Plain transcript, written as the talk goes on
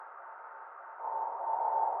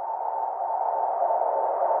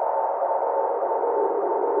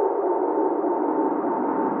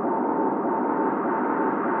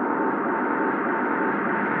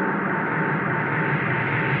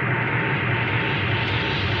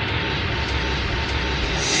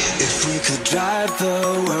we could drive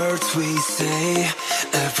the words we say,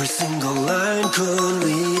 every single line could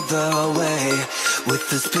lead the way. With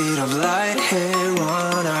the speed of light here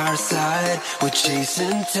on our side, we're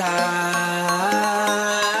chasing time.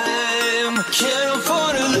 Can't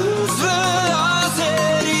afford to lose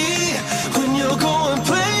velocity when you're going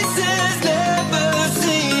places never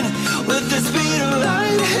seen. With the speed of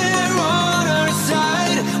light here on our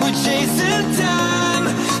side, we're chasing time,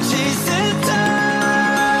 chasing time.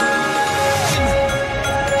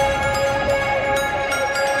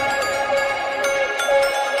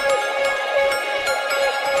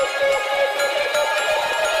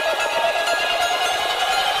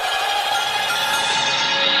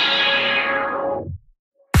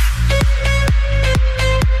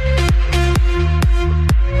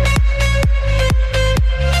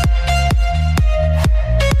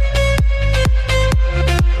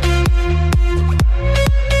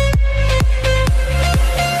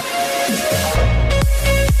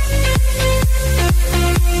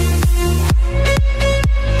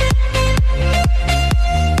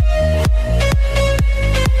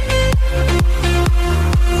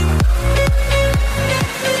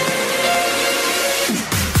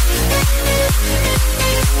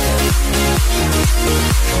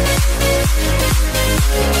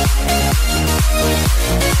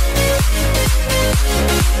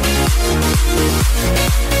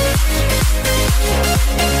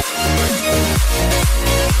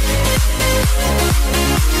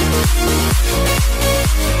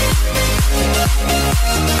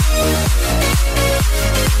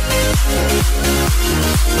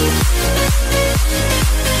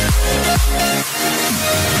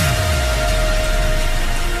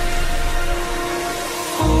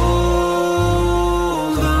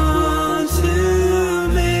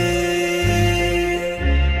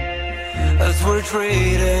 We're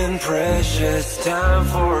trading precious time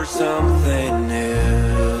for something new.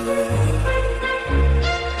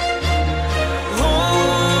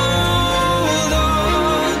 Hold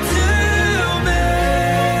on to me.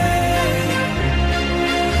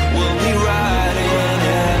 We'll be riding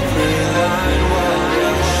every line while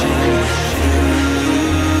rushing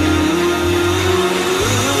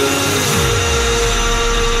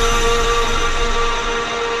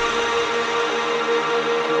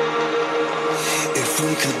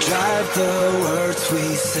we could drive the words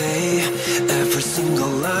we say, every single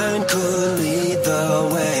line could lead the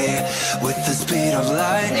way. With the speed of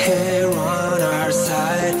light here on our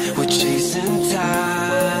side, we're chasing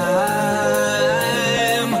time.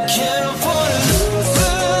 Can't afford to lose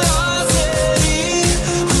velocity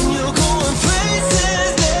when you're going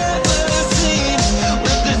places never seen.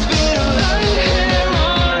 With the speed of light here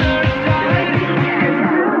on our side.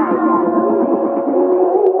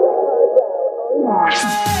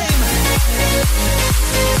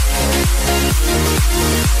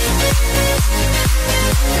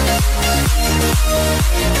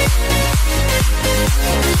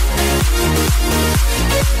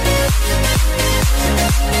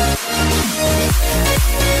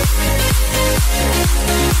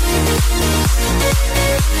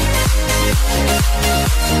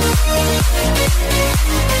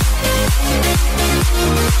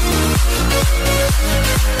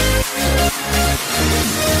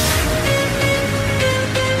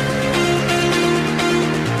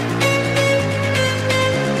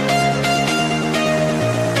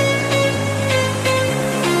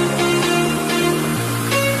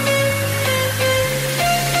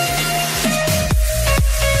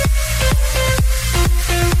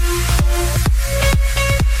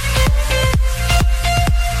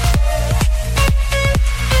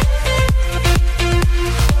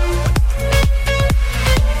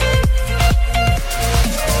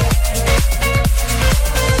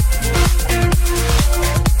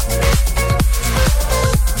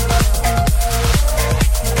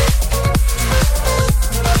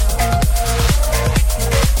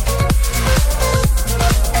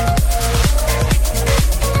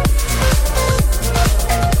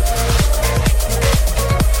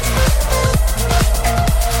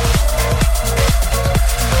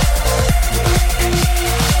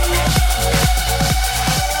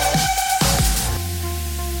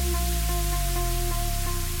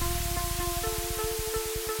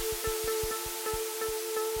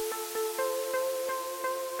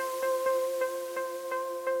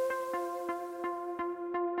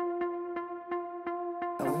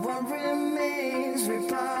 What remains we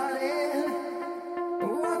parted,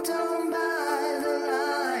 walked on by the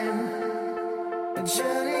line, a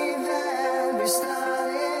journey that we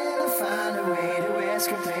started to find a way to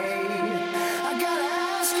escapade. I gotta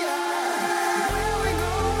ask you, where are we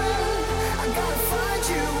going? I gotta find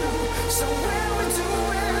you.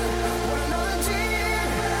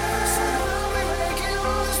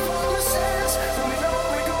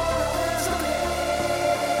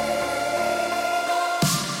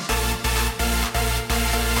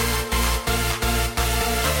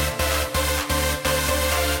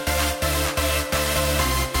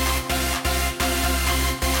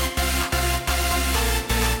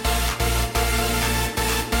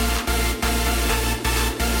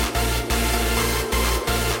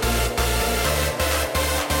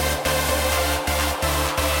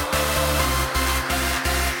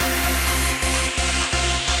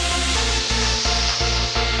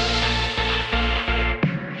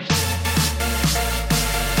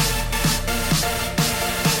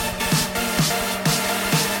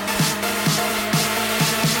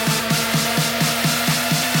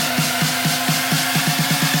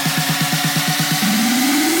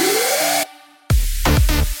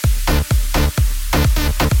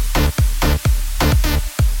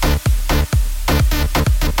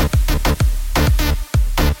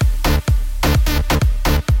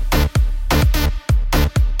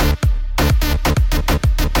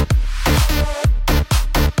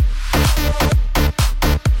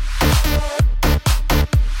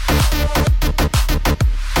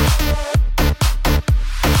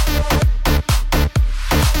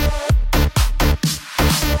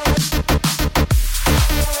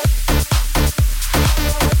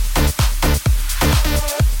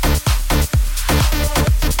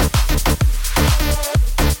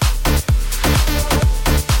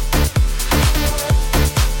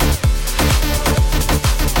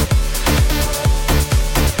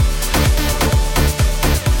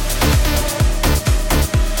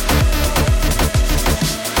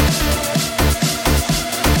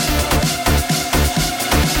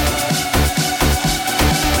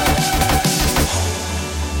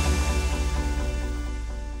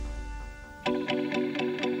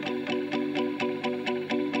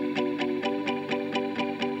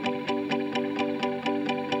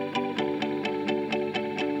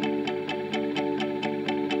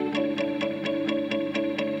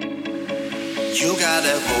 You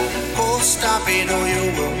gotta go stop it or you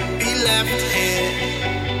will be left here.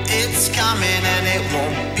 It's coming and it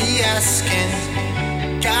won't be asking.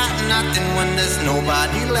 Got nothing when there's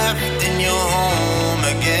nobody left in your home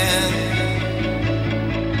again.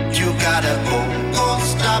 You gotta go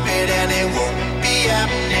stop it and it won't be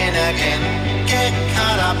happening again. Get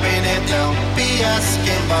caught up in it, don't be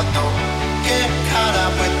asking, but don't get caught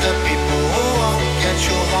up with the people who won't get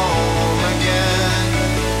you home again.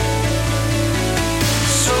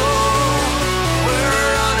 So we're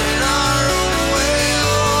running our own way,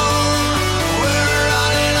 we're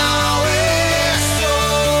running our way. So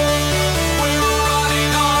we're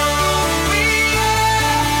running our own way,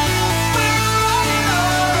 we're running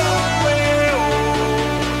our own way.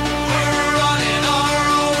 We're running our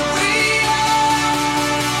own way,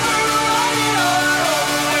 we're running our own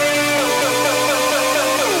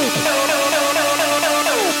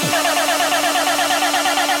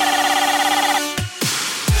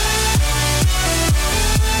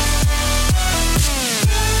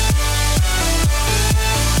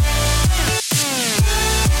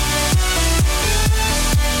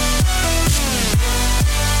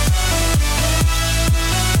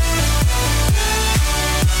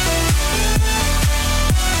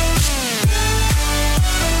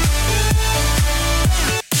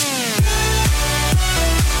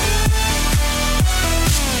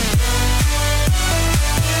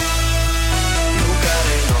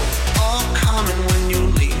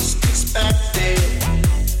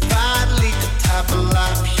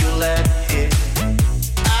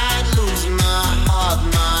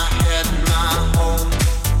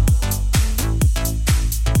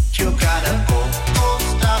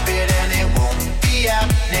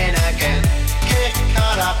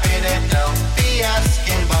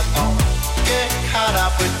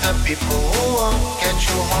people who won't get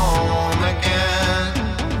you home again.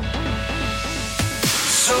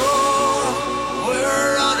 So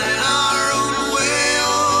we're running our own way,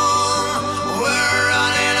 we're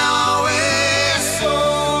running our way. So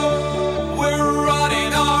we're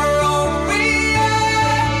running our own way,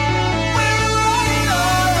 we're running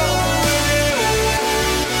our own way.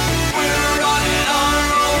 We're running our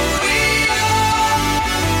own way,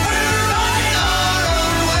 we're running our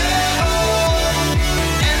own way.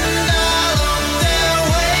 And all of their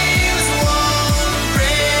waves won't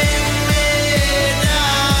bring me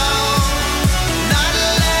down. Not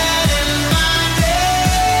letting my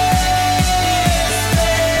days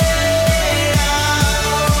stay down.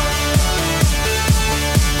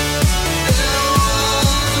 The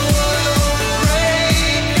walls will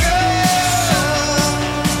break us.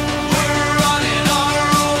 We're running our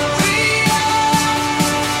own way,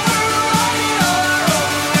 we're running our own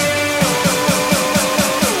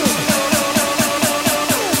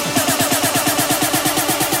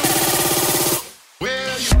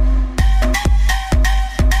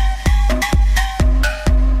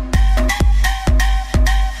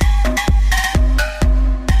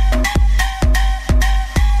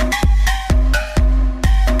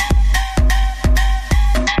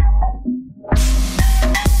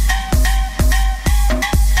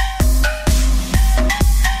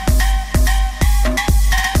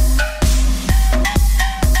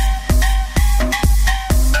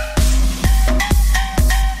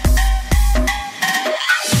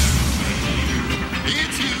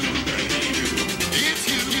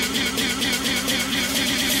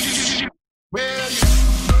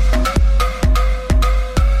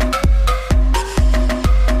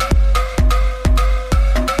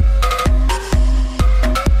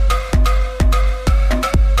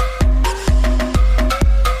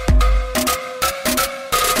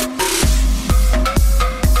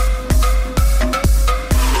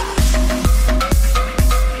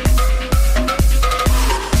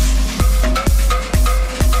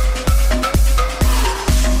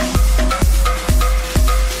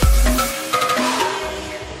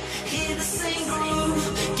Hear the same groove,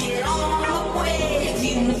 get on the wave.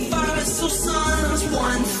 Universal suns,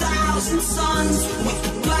 1,000 suns. With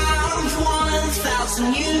the power of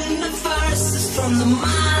 1,000 universes from the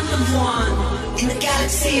mind of one. In the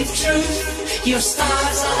galaxy of truth, your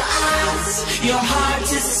stars are the eyes. Your heart is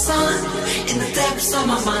the sun. In the depths of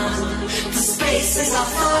my mind, the space is our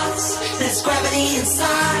thoughts. There's gravity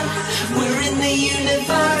inside. We're in the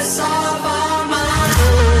universe of our mind.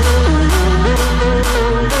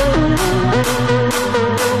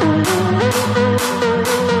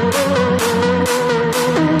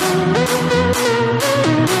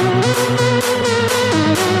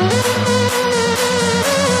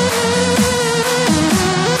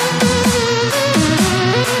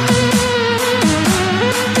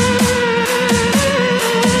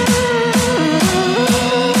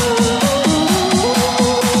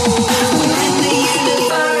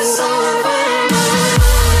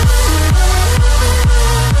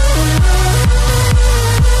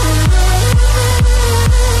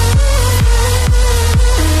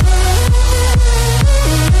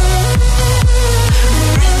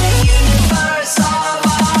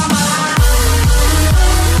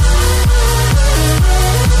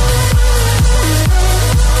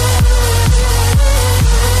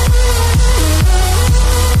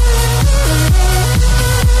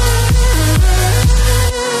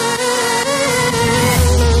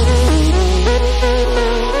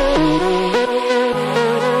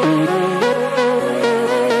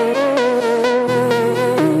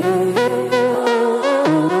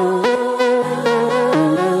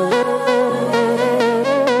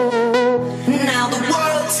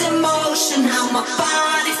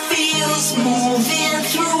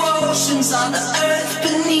 saw the earth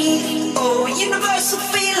beneath. Oh, universal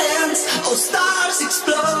feelings. Oh, stars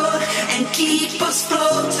explode and keep us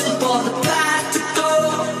floating for the path to go.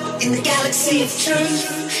 In the galaxy of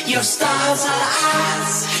truth, your stars are the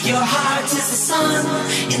eyes, your heart is the sun.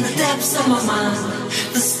 In the depths of my mind,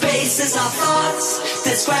 the space is our thoughts.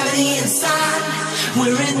 There's gravity inside.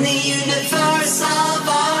 We're in the universe of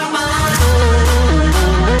our mind.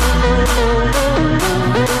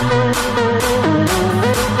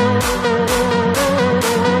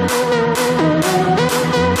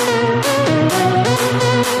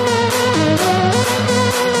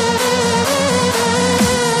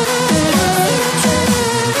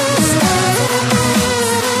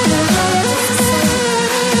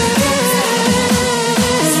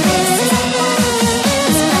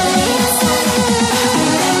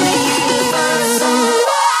 We're in the universe of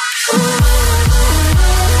our mind.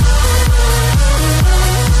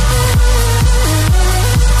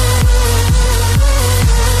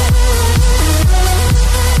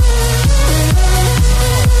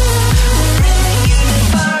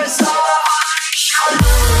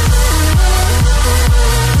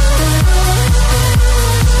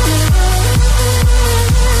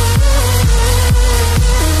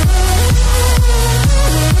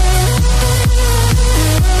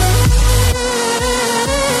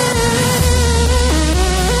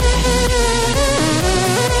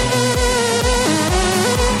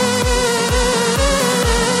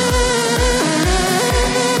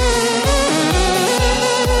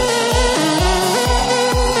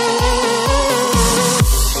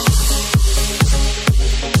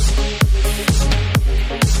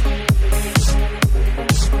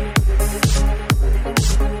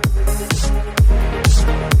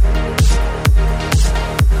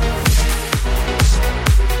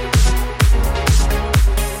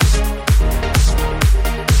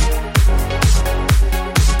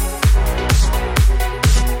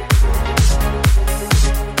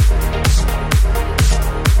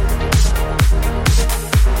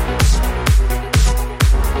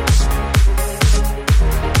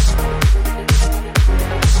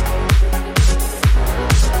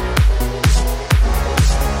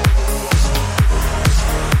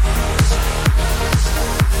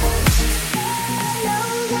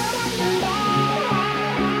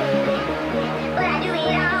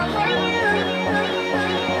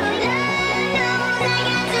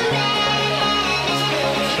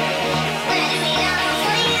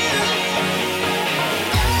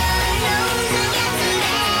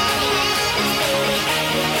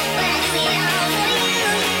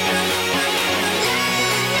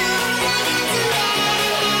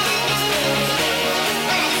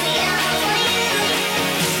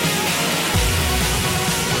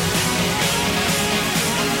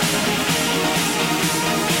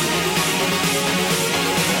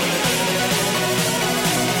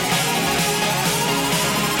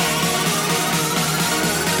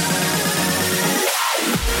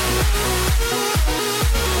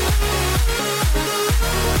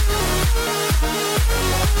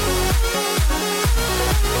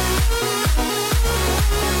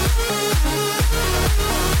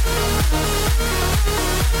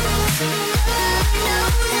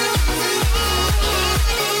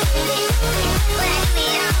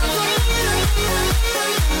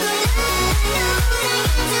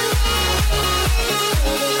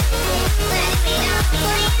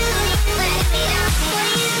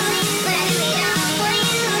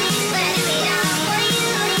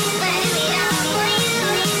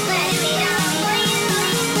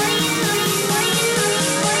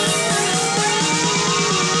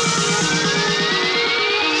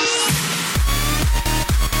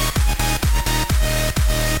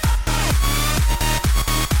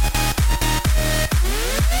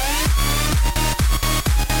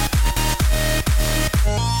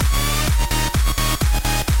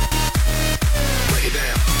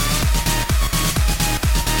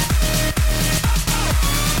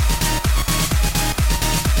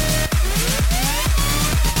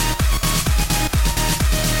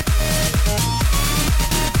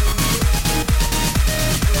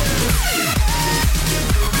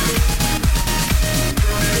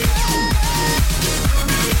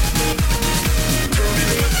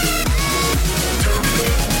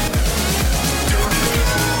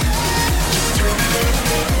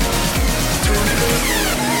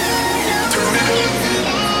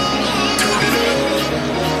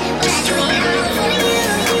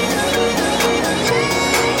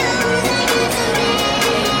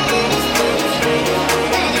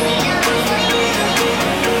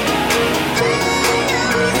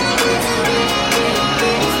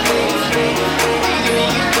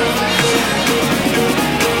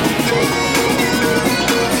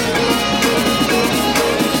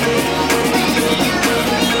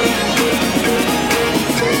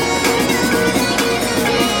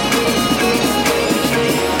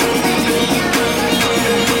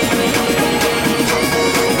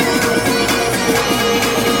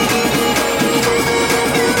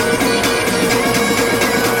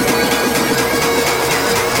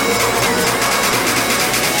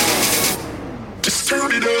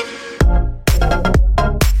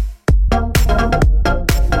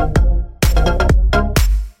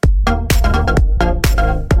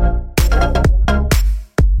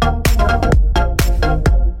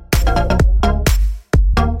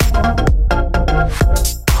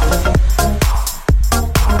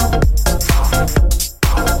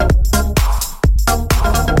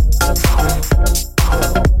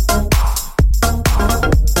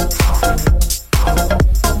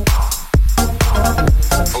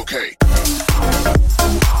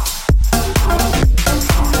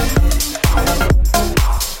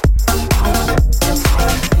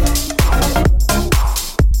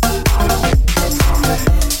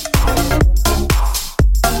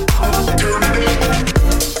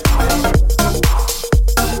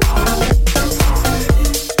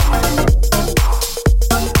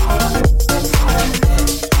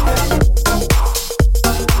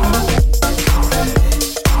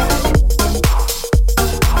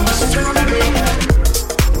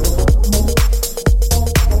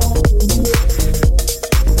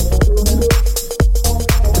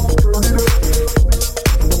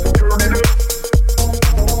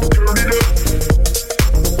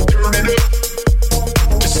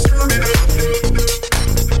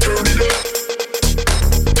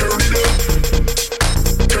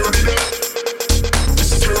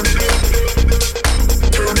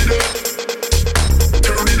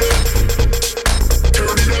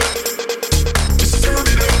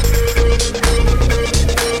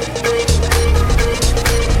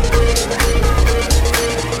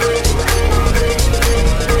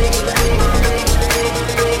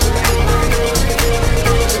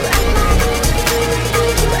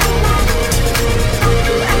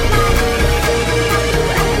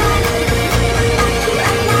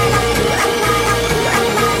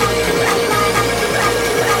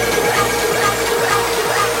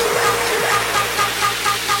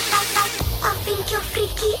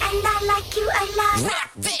 and I like you a lot.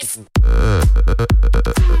 Rock this.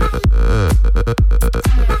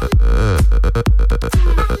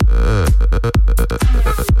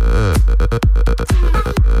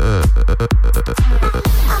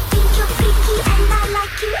 I think you're freaky and I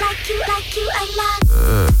like you a lot.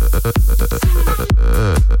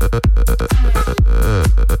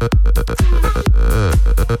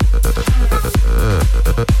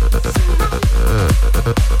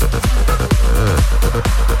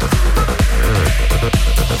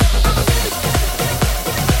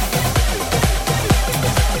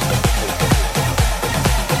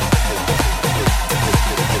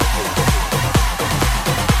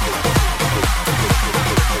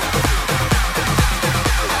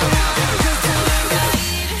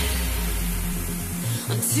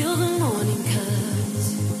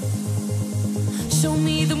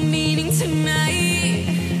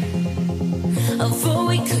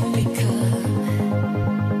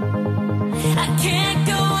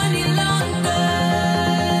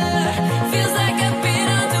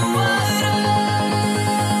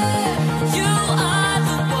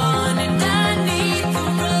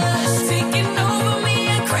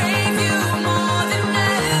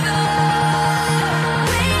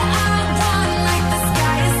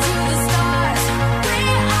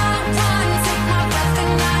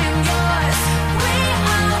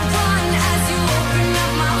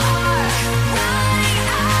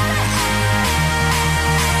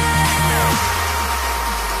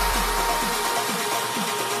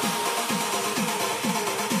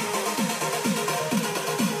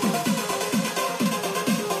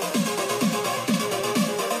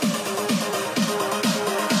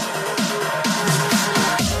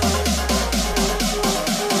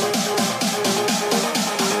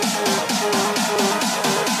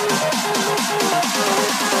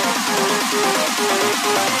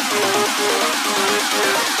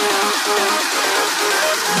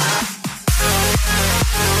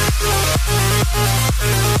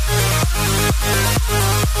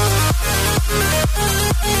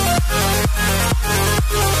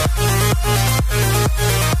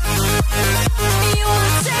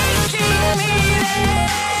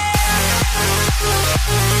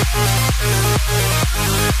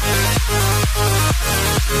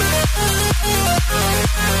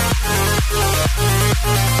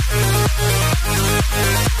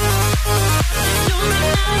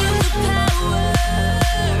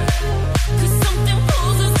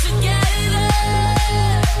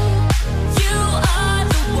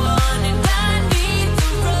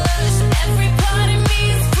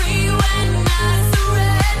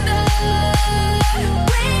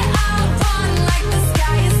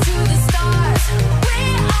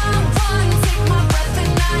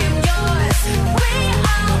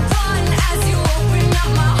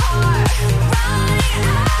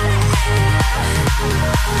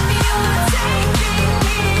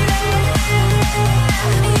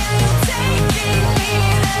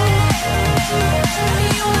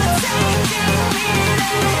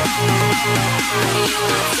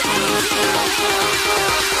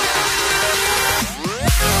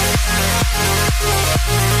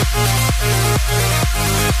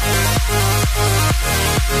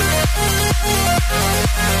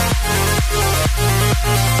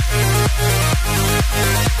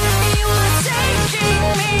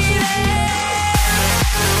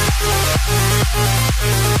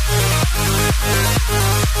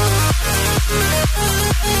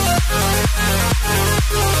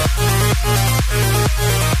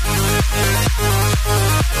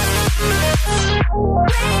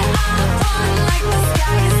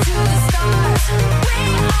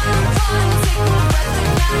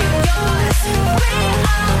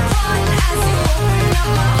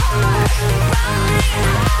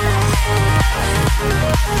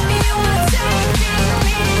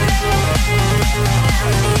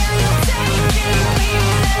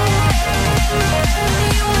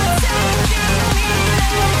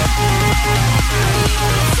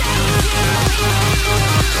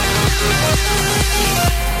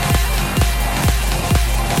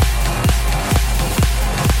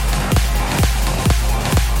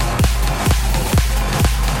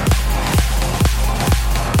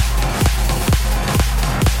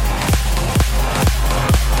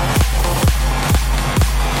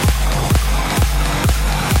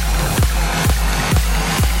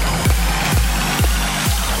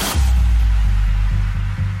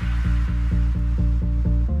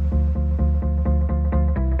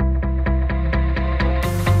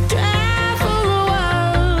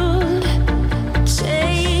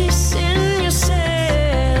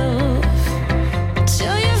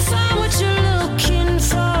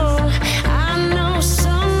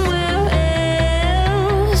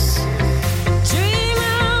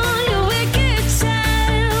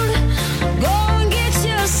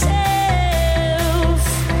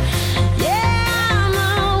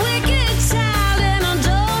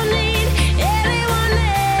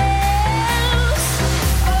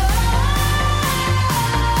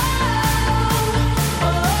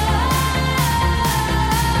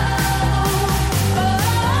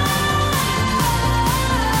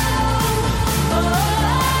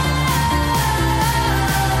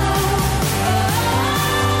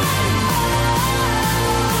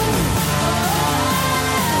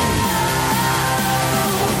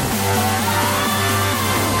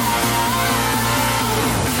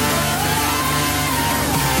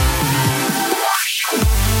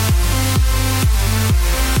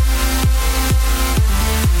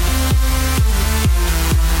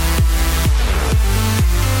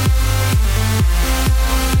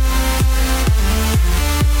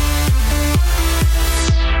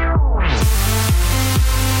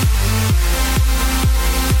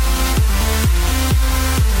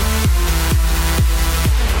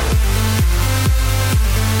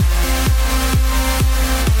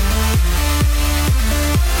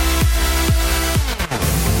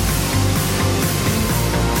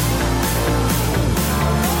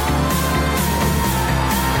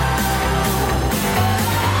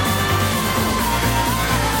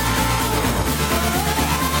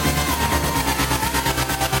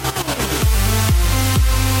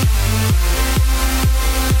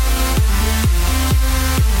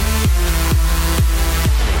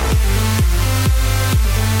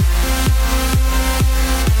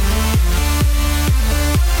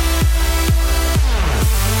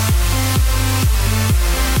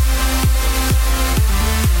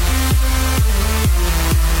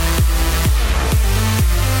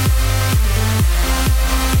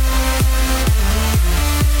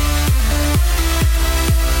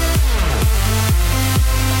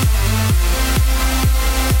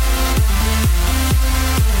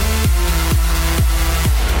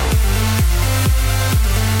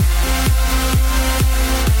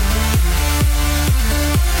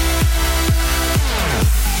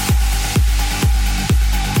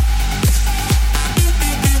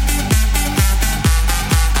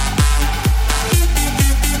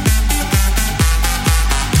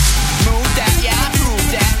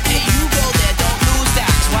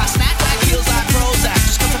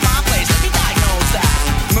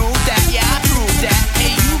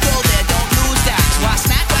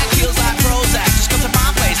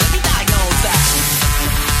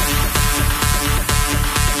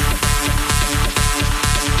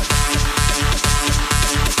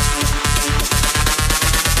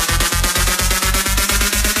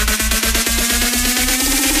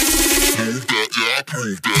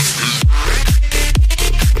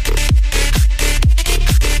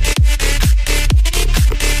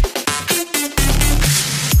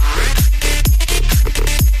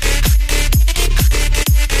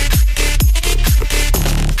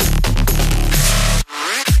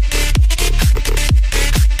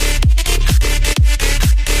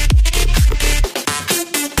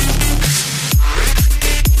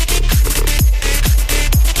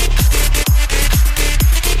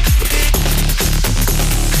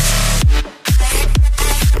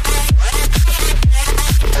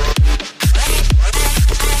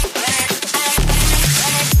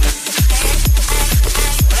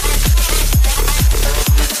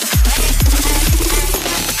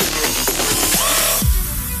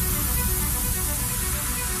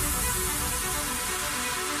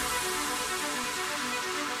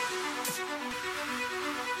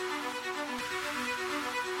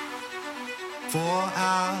 4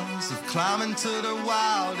 hours of climbing to the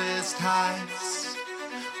wildest heights.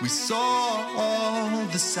 We saw all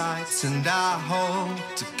the sights, and I hope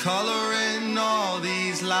to color in all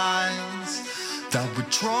these lines that were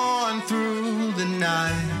drawn through the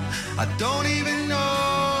night. I don't even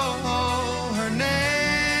know her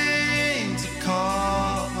name to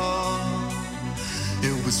call.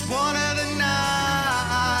 It was one of the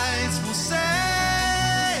nights we'll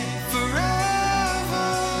say forever.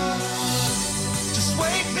 Just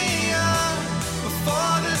wake me up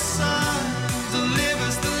before the sun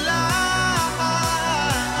delivers the light.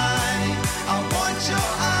 I want your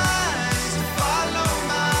eyes to follow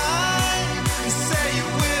mine and say you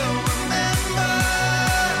will remember.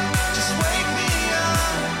 Just wake me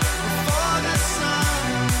up before the sun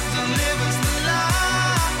delivers the light.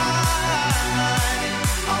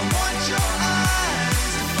 I want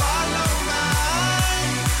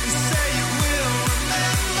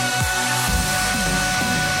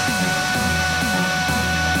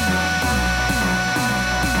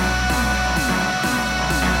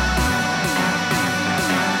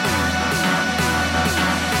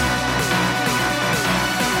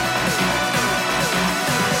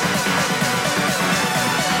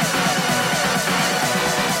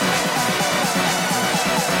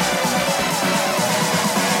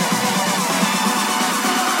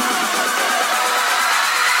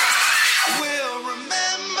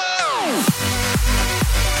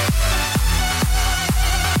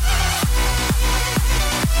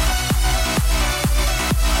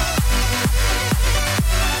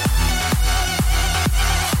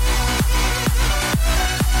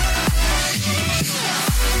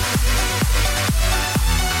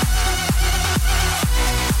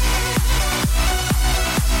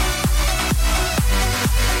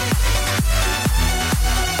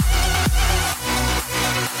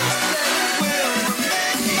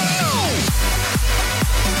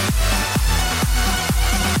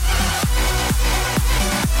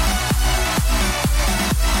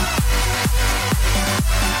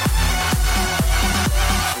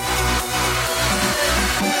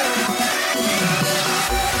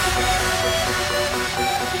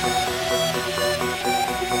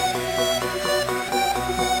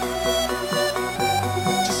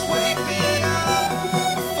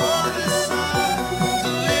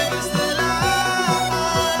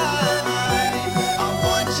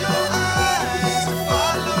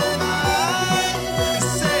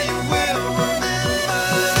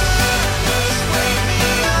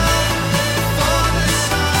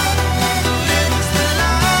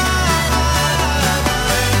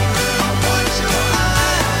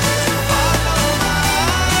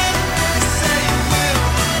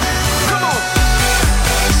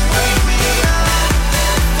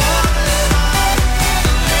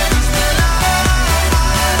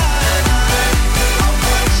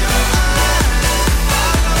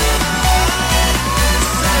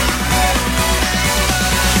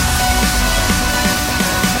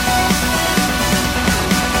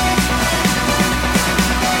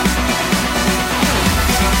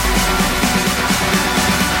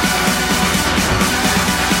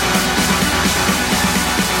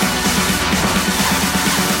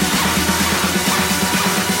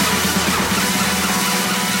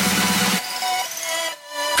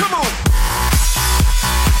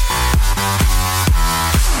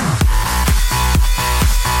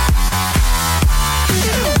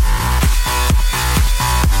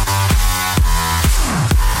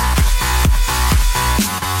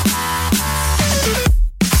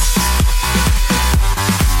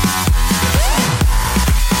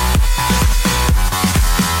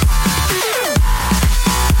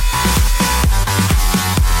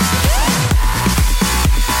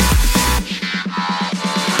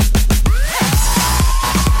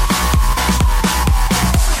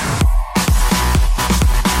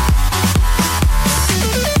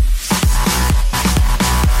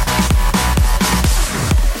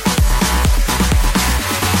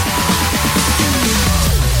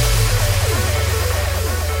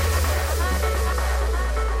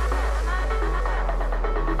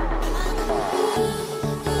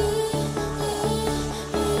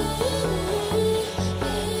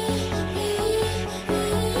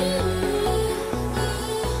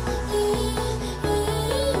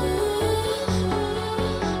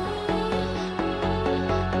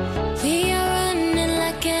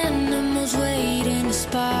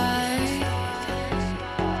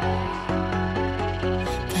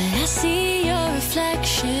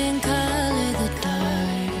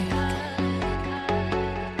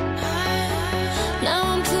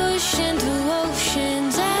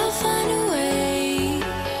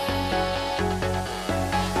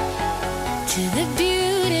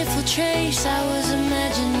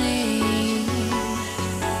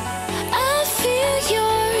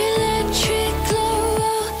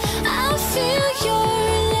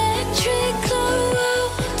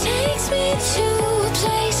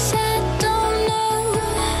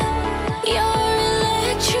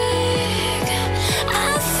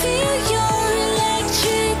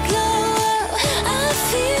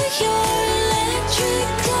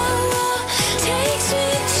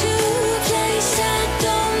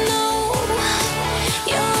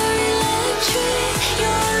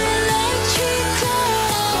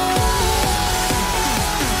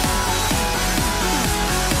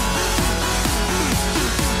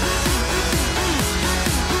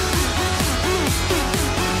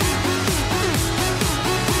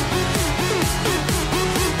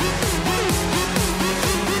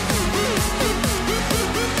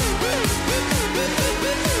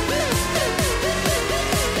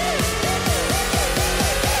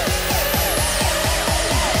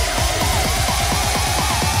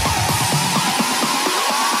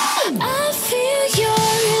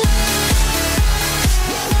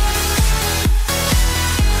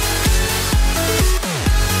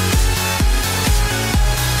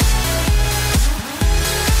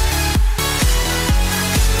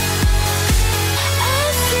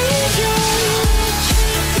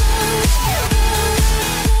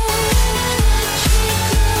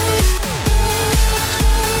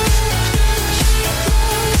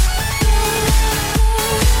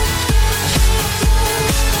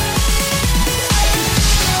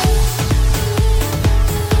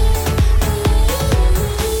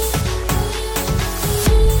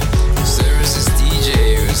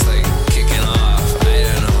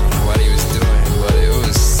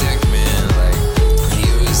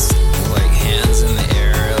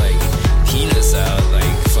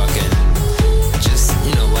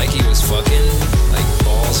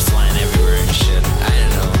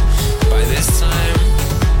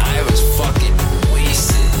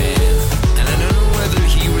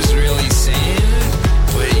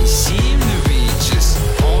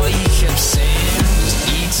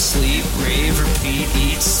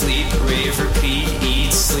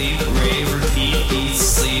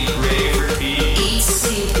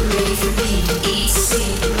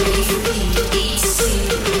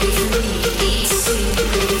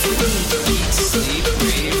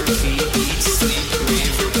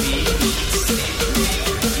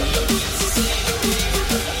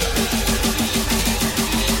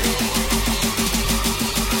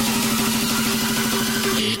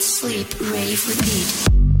rave, repeat.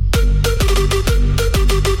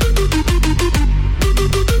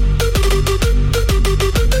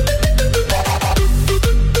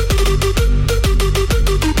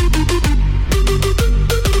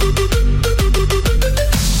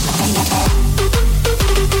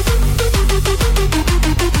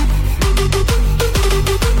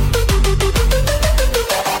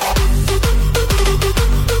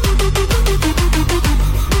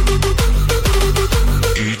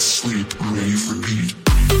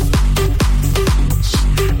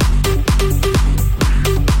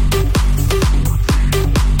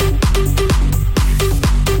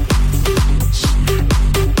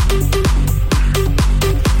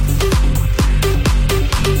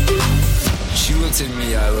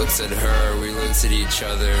 At her, we looked at each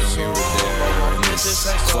other, and we were there in this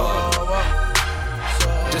club,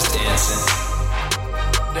 just dancing,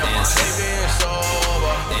 dancing,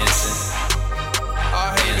 dancing,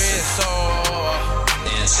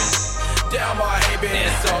 dancing, damn, I hate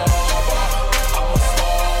being sober. I'm a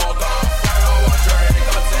small dog, I don't want drink,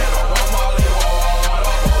 I'm saying I want Molly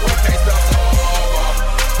water, but we can't spell sober.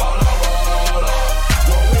 While I roll up,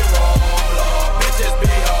 when we roll up, bitches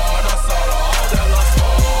be on us all, all that love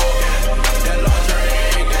smoking, that love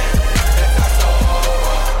drinking, it's not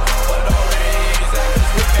sober, for no reason,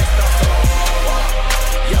 we can't spell sober.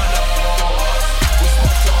 You know us, we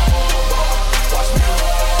smoke sober, watch me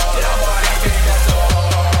roll, damn, I hate being sober.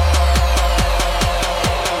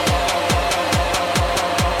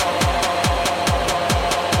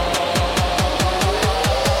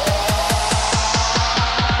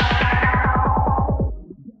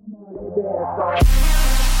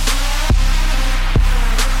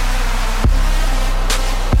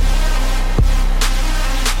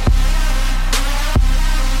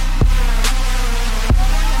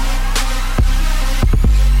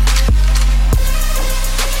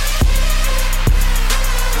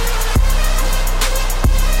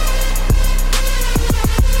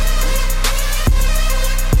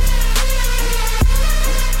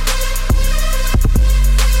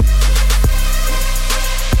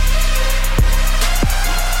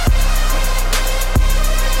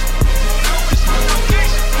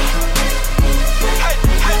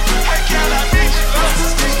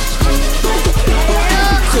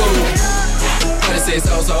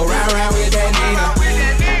 So round with that Nina.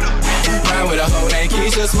 Round with a hoe named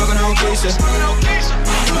Keisha, smoking on Keisha.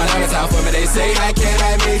 My diamonds out for me, they say, how can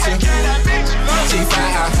I meet you? She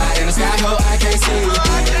fly out high in the sky, ho, I can't see you.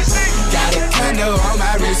 Got a condo on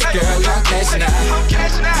my wrist, girl, I'm cashing out.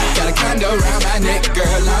 Got a condo around my neck,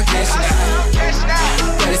 girl, I'm cashing out.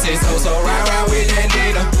 36 so round with that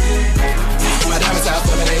Nina. My diamonds out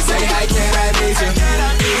for me, they say, how can I meet you?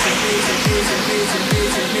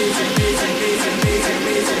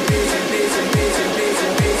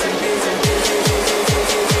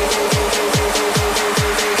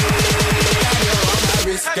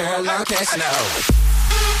 Girl, I'm cashing out.